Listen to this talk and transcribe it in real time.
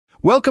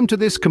Welcome to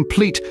this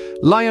complete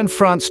Lyon,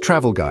 France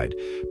travel guide.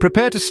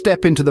 Prepare to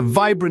step into the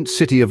vibrant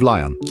city of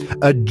Lyon,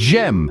 a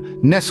gem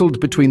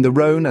nestled between the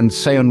Rhône and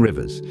Saône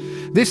rivers.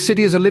 This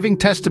city is a living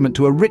testament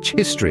to a rich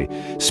history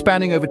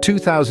spanning over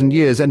 2,000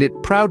 years, and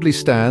it proudly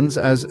stands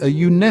as a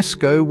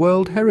UNESCO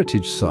World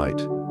Heritage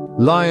Site.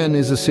 Lyon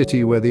is a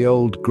city where the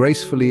old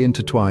gracefully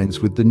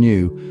intertwines with the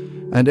new,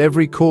 and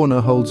every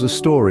corner holds a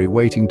story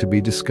waiting to be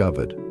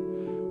discovered.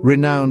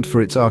 Renowned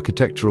for its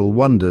architectural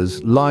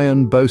wonders,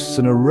 Lyon boasts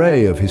an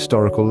array of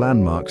historical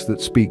landmarks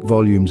that speak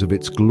volumes of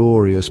its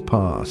glorious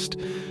past.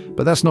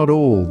 But that's not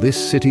all. This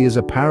city is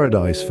a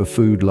paradise for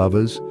food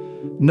lovers.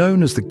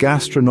 Known as the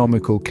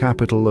gastronomical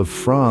capital of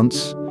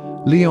France,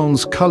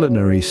 Lyon's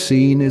culinary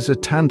scene is a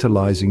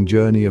tantalizing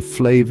journey of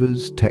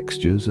flavors,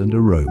 textures, and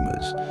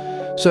aromas.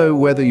 So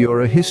whether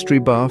you're a history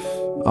buff,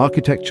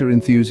 architecture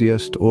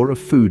enthusiast, or a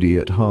foodie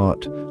at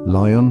heart,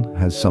 Lyon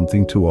has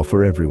something to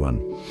offer everyone.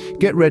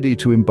 Get ready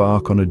to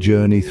embark on a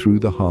journey through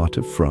the heart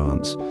of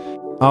France.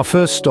 Our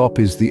first stop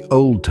is the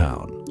Old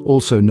Town,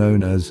 also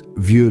known as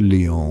Vieux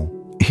Lyon.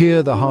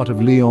 Here, the heart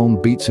of Lyon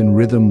beats in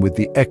rhythm with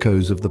the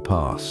echoes of the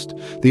past.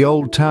 The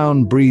Old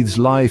Town breathes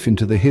life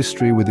into the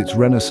history with its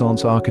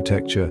Renaissance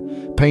architecture,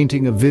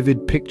 painting a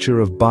vivid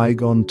picture of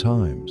bygone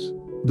times.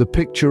 The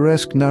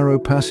picturesque narrow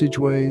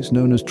passageways,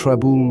 known as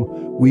traboules,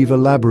 weave a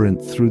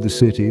labyrinth through the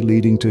city,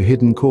 leading to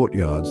hidden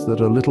courtyards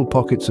that are little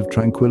pockets of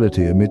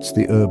tranquility amidst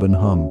the urban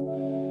hum.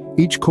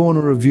 Each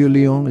corner of Vieux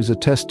Lyon is a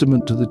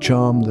testament to the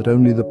charm that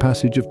only the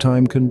passage of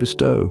time can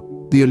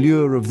bestow. The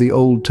allure of the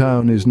Old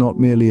Town is not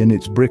merely in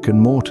its brick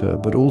and mortar,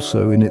 but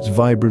also in its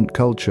vibrant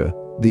culture.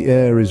 The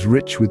air is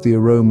rich with the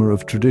aroma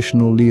of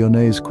traditional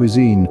Lyonnaise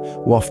cuisine,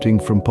 wafting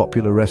from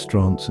popular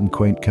restaurants and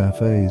quaint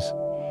cafes.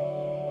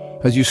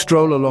 As you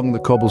stroll along the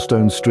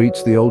cobblestone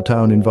streets, the Old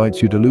Town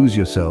invites you to lose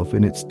yourself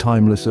in its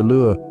timeless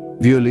allure.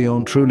 Vieux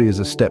Lyon truly is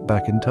a step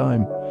back in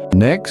time.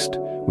 Next,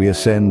 we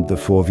ascend the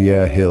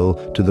Fourvière hill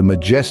to the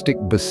majestic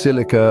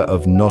Basilica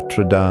of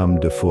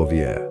Notre-Dame de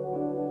Fourvière.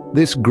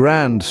 This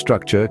grand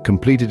structure,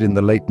 completed in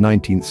the late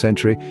 19th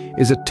century,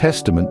 is a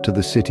testament to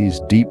the city's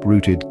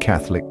deep-rooted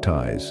Catholic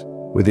ties.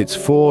 With its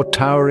 4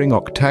 towering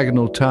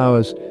octagonal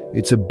towers,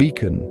 it's a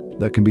beacon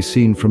that can be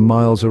seen from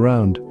miles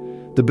around.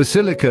 The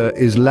basilica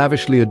is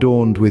lavishly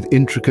adorned with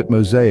intricate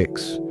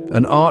mosaics,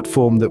 an art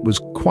form that was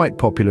quite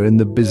popular in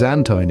the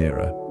Byzantine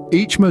era.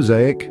 Each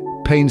mosaic,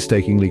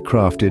 painstakingly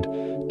crafted,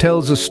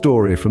 tells a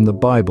story from the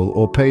Bible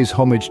or pays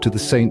homage to the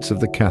saints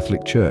of the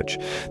Catholic Church.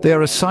 They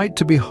are a sight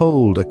to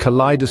behold, a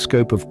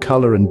kaleidoscope of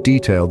color and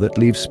detail that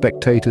leaves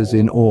spectators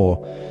in awe.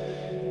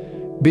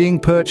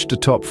 Being perched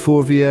atop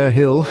Fourvière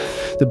Hill,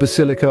 the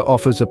basilica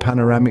offers a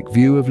panoramic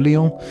view of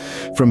Lyon.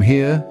 From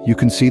here, you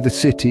can see the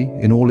city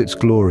in all its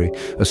glory,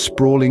 a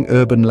sprawling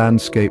urban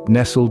landscape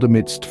nestled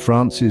amidst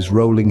France's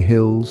rolling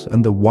hills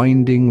and the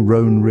winding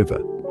Rhône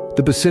River.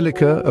 The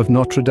Basilica of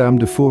Notre-Dame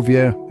de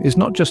Fourvière is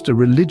not just a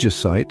religious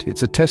site,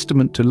 it's a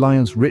testament to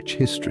Lyon's rich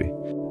history.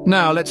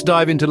 Now let's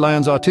dive into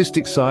Lyon's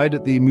artistic side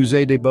at the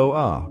Musée des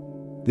Beaux-Arts.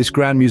 This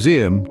grand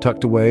museum,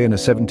 tucked away in a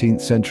 17th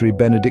century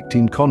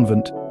Benedictine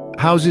convent,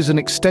 houses an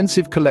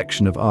extensive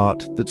collection of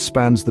art that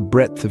spans the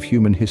breadth of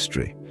human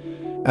history.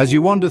 As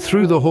you wander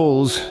through the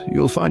halls,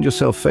 you'll find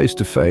yourself face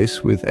to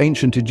face with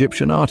ancient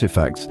Egyptian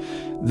artifacts,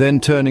 then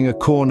turning a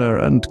corner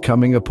and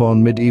coming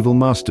upon medieval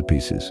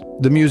masterpieces.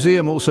 The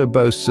museum also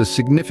boasts a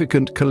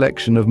significant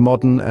collection of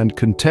modern and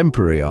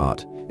contemporary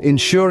art,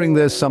 ensuring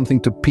there's something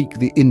to pique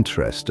the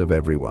interest of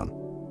everyone.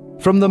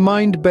 From the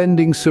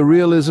mind-bending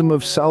surrealism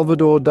of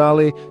Salvador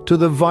Dali to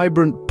the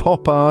vibrant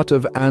pop art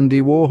of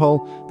Andy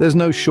Warhol, there's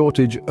no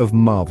shortage of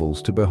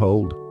marvels to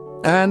behold.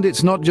 And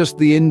it's not just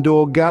the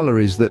indoor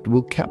galleries that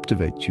will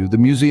captivate you. The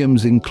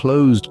museum's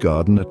enclosed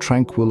garden, a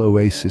tranquil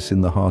oasis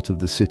in the heart of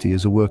the city,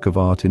 is a work of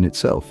art in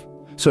itself.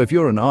 So if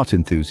you're an art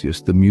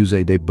enthusiast, the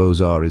Musée des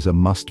Beaux-Arts is a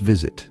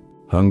must-visit.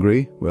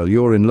 Hungry? Well,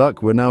 you're in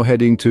luck. We're now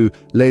heading to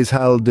Les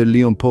Halles de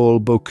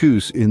Léon-Paul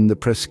Bocuse in the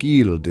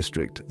Presqu'île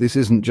district. This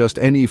isn't just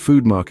any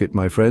food market,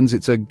 my friends.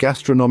 It's a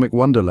gastronomic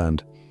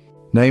wonderland.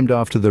 Named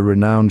after the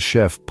renowned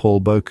chef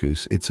Paul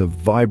Bocuse, it's a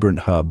vibrant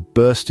hub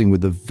bursting with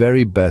the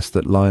very best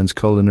that Lyon's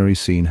culinary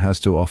scene has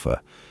to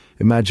offer.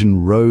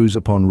 Imagine rows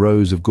upon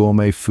rows of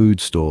gourmet food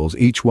stalls,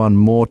 each one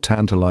more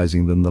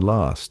tantalizing than the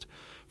last.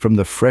 From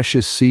the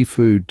freshest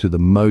seafood to the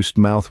most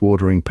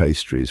mouth-watering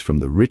pastries, from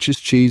the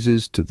richest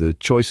cheeses to the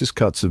choicest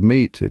cuts of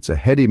meat, it's a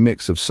heady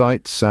mix of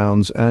sights,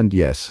 sounds, and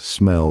yes,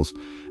 smells.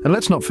 And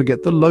let's not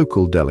forget the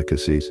local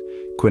delicacies: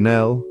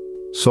 quenelle,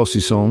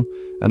 saucisson,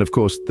 and of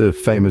course the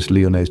famous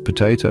Lyonnaise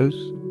potatoes.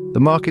 The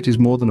market is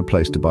more than a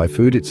place to buy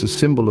food, it's a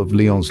symbol of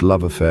Lyon's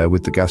love affair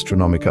with the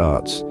gastronomic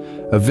arts.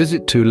 A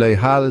visit to Les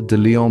Halles de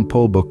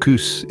Léon-Paul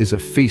Bocuse is a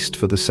feast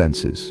for the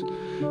senses.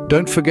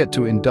 Don't forget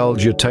to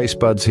indulge your taste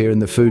buds here in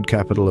the food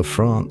capital of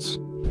France.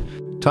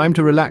 Time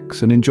to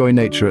relax and enjoy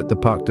nature at the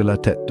Parc de la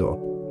Tête d'Or.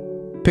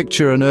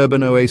 Picture an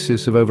urban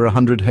oasis of over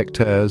 100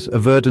 hectares, a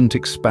verdant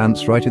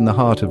expanse right in the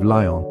heart of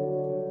Lyon.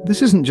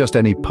 This isn't just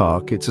any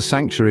park, it's a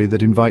sanctuary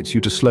that invites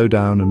you to slow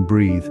down and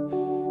breathe.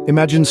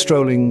 Imagine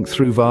strolling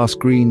through vast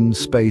green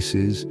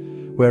spaces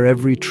where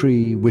every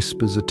tree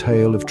whispers a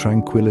tale of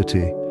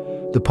tranquility.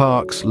 The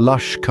park's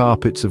lush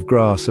carpets of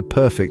grass are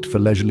perfect for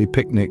leisurely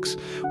picnics,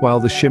 while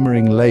the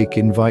shimmering lake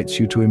invites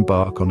you to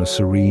embark on a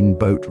serene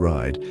boat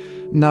ride.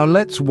 Now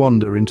let's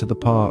wander into the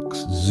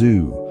park's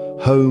zoo,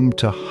 home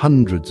to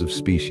hundreds of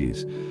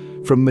species.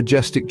 From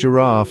majestic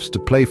giraffes to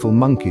playful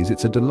monkeys,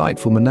 it's a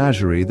delightful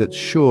menagerie that's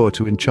sure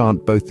to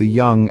enchant both the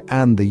young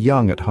and the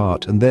young at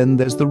heart. And then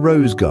there's the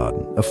Rose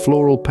Garden, a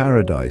floral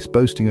paradise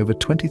boasting over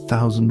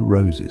 20,000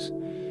 roses.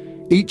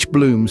 Each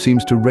bloom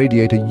seems to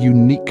radiate a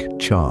unique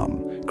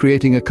charm,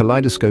 creating a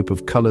kaleidoscope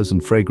of colors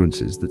and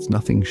fragrances that's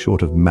nothing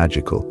short of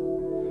magical.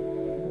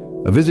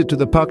 A visit to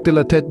the Parc de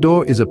la Tête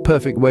d'Or is a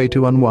perfect way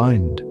to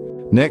unwind.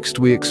 Next,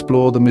 we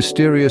explore the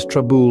mysterious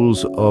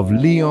traboules of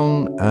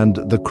Lyon and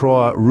the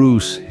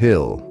Croix-Rousse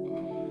Hill.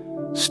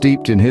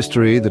 Steeped in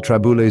history, the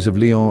traboules of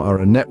Lyon are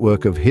a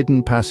network of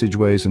hidden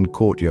passageways and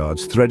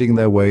courtyards threading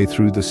their way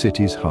through the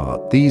city's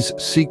heart. These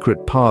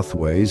secret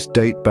pathways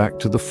date back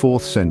to the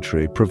 4th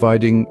century,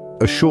 providing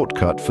a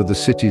shortcut for the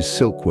city's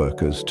silk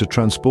workers to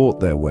transport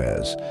their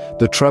wares.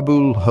 The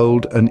traboules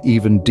hold an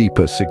even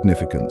deeper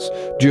significance.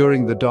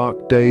 During the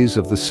dark days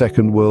of the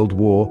Second World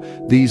War,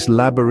 these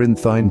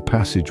labyrinthine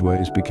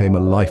passageways became a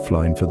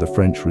lifeline for the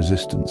French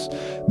resistance.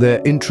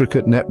 Their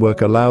intricate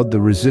network allowed the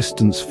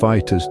resistance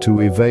fighters to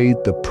evade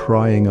the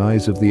prying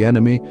eyes of the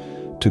enemy,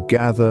 to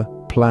gather,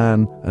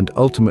 plan, and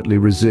ultimately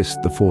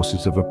resist the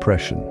forces of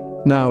oppression.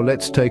 Now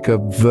let's take a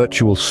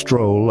virtual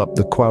stroll up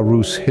the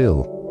Croix-Rousse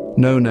Hill.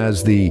 Known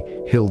as the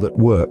Hill That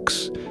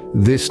Works,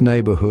 this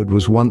neighborhood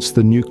was once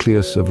the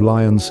nucleus of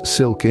Lyon's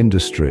silk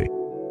industry.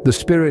 The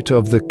spirit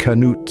of the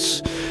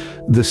Canuts,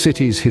 the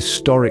city's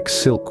historic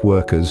silk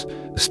workers,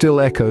 still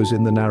echoes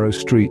in the narrow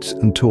streets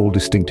and tall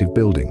distinctive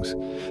buildings.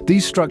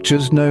 These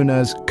structures, known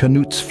as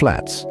Canuts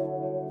Flats,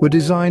 were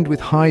designed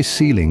with high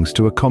ceilings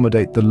to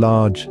accommodate the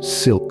large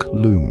silk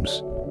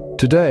looms.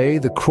 Today,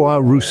 the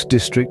Croix-Rousse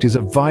district is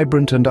a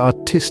vibrant and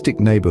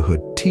artistic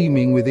neighborhood,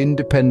 teeming with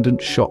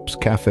independent shops,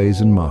 cafes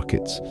and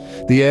markets.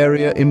 The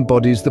area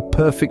embodies the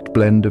perfect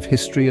blend of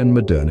history and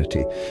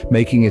modernity,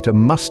 making it a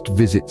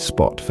must-visit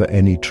spot for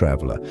any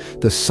traveler.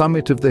 The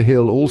summit of the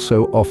hill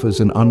also offers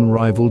an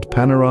unrivaled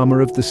panorama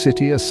of the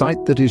city, a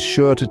sight that is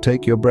sure to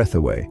take your breath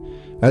away.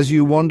 As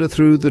you wander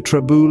through the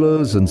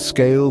traboules and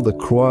scale the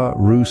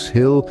Croix-Rousse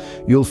Hill,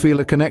 you'll feel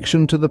a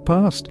connection to the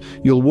past.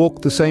 You'll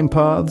walk the same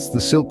paths the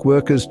silk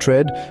workers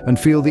tread and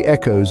feel the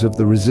echoes of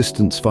the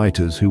resistance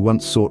fighters who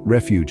once sought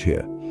refuge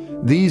here.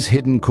 These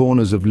hidden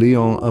corners of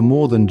Lyon are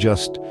more than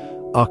just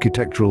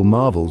architectural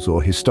marvels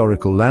or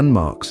historical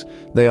landmarks.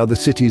 They are the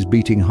city's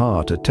beating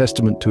heart, a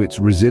testament to its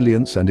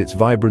resilience and its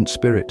vibrant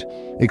spirit.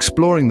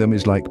 Exploring them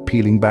is like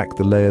peeling back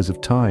the layers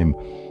of time,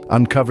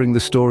 uncovering the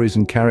stories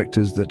and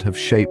characters that have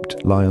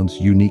shaped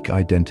Lyon's unique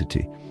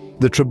identity.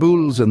 The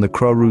traboules and the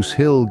Croix-Rousse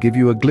Hill give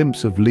you a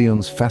glimpse of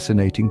Lyon's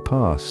fascinating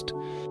past.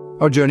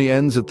 Our journey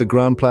ends at the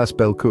Grand Place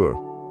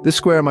Bellecour. This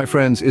square, my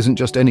friends, isn't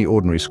just any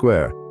ordinary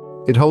square.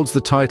 It holds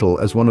the title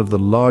as one of the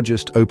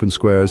largest open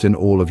squares in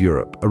all of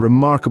Europe. A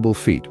remarkable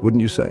feat,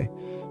 wouldn't you say?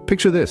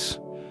 Picture this,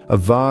 a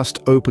vast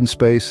open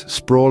space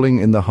sprawling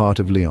in the heart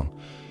of Lyon.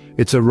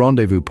 It's a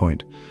rendezvous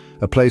point,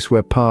 a place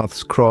where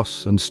paths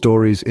cross and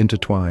stories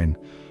intertwine.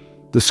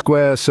 The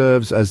square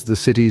serves as the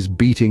city's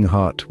beating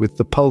heart, with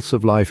the pulse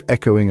of life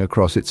echoing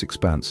across its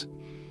expanse.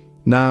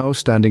 Now,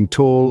 standing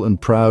tall and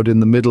proud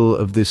in the middle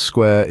of this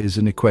square is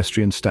an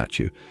equestrian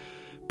statue.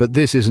 But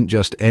this isn't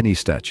just any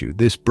statue.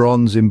 This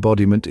bronze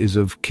embodiment is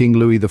of King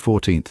Louis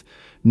XIV.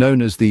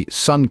 Known as the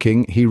Sun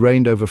King, he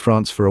reigned over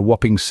France for a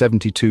whopping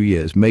 72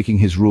 years, making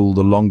his rule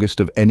the longest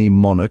of any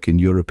monarch in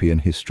European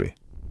history.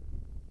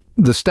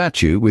 The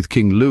statue, with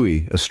King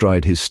Louis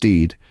astride his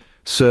steed,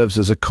 serves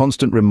as a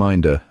constant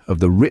reminder of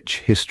the rich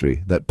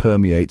history that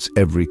permeates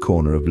every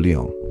corner of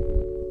Lyon.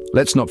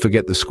 Let's not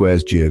forget the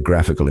square's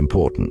geographical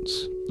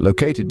importance.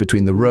 Located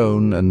between the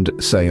Rhône and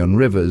Saône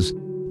rivers,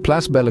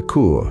 Place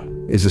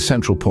Bellecour is a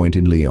central point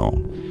in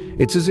Lyon.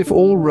 It's as if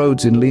all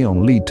roads in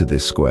Lyon lead to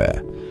this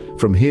square.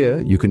 From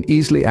here, you can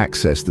easily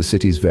access the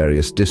city's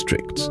various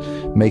districts,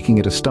 making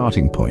it a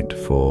starting point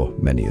for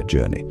many a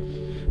journey.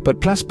 But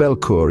Place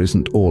Bellecour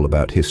isn't all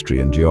about history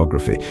and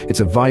geography. It's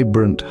a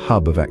vibrant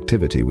hub of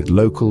activity, with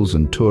locals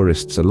and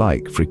tourists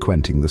alike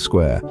frequenting the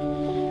square.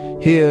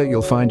 Here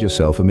you'll find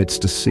yourself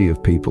amidst a sea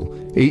of people,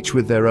 each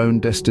with their own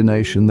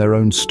destination, their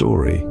own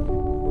story.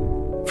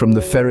 From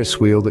the Ferris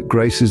wheel that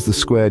graces the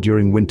square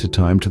during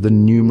wintertime to the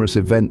numerous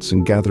events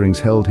and gatherings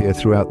held here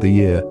throughout the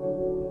year,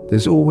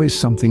 there's always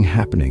something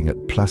happening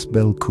at Place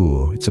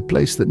Bellecour. It's a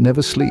place that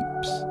never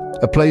sleeps,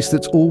 a place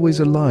that's always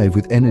alive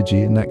with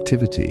energy and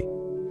activity.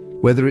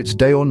 Whether it's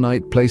day or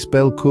night, Place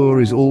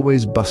Bellecour is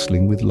always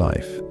bustling with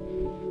life.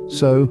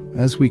 So,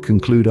 as we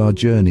conclude our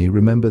journey,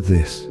 remember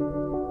this.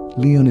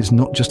 Lyon is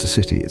not just a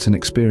city, it's an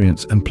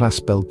experience, and Place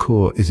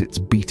Bellecour is its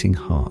beating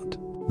heart.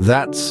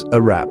 That's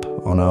a wrap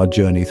on our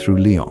journey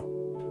through Lyon.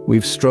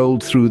 We've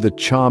strolled through the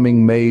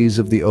charming maze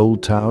of the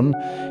Old Town,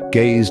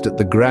 gazed at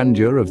the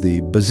grandeur of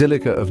the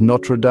Basilica of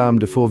Notre-Dame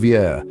de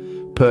Fourvière,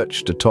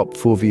 perched atop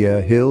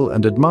Fourvière Hill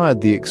and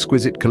admired the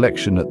exquisite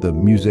collection at the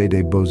Musée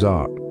des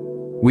Beaux-Arts.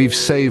 We've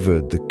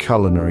savoured the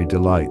culinary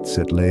delights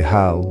at Les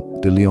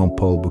Halles de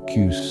Lyon-Paul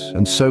Bocuse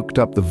and soaked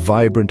up the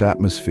vibrant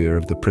atmosphere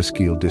of the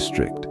Presqu'île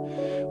district.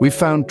 We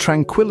found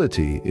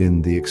tranquility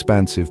in the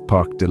expansive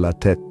Parc de la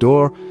Tête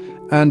d'Or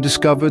and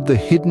discovered the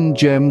hidden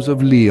gems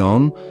of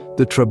Lyon,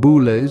 the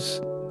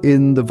Traboules,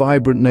 in the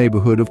vibrant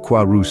neighbourhood of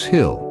Croix-Rousse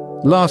Hill.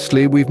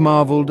 Lastly, we've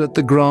marvelled at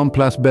the Grand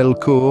Place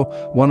Bellecour,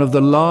 one of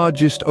the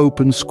largest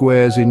open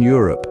squares in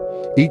Europe.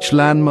 Each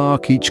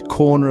landmark, each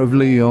corner of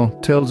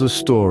Lyon tells a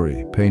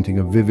story, painting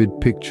a vivid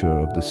picture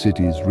of the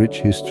city's rich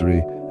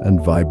history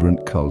and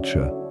vibrant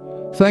culture.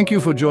 Thank you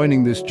for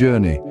joining this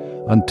journey.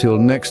 Until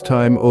next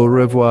time, au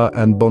revoir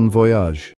and bon voyage.